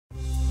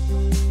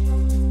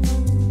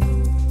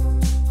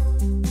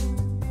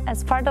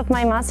As part of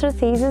my master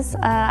thesis,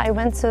 I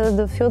went to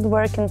do field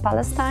work in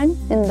Palestine,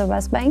 in the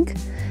West Bank.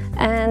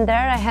 And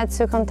there I had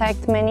to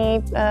contact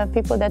many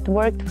people that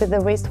worked with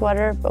the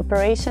wastewater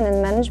operation and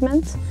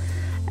management.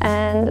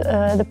 And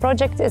the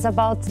project is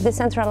about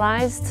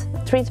decentralized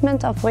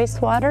treatment of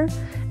wastewater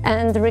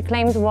and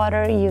reclaimed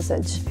water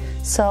usage.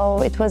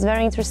 So it was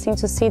very interesting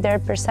to see their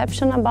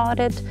perception about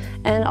it,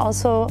 and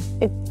also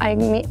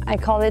I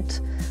call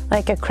it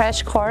like a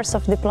crash course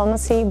of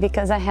diplomacy,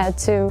 because I had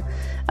to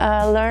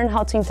learn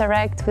how to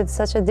interact with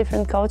such a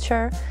different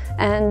culture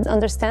and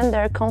understand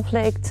their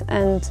conflict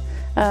and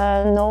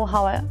know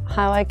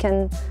how I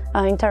can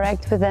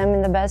interact with them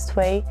in the best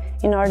way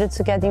in order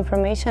to get the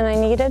information I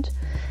needed.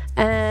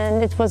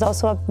 And it was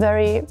also a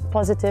very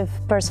positive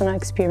personal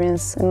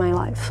experience in my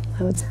life,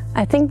 I would say.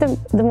 I think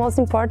the most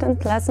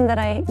important lesson that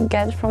I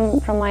get from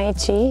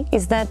IHE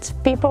is that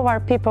people are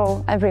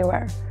people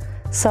everywhere.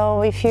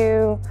 So if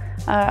you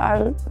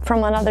are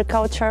from another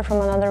culture,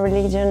 from another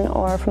religion,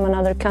 or from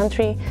another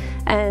country,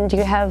 and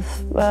you have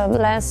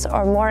less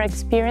or more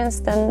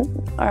experience than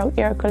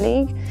your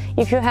colleague,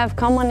 if you have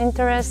common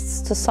interests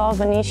to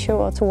solve an issue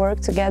or to work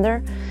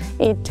together,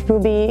 it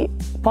will be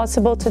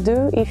possible to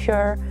do if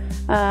you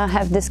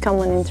have these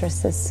common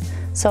interests.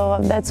 So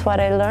that's what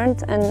I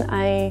learned, and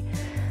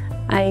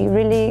I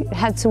really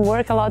had to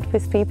work a lot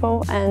with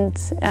people, and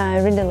I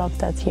really loved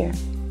that here.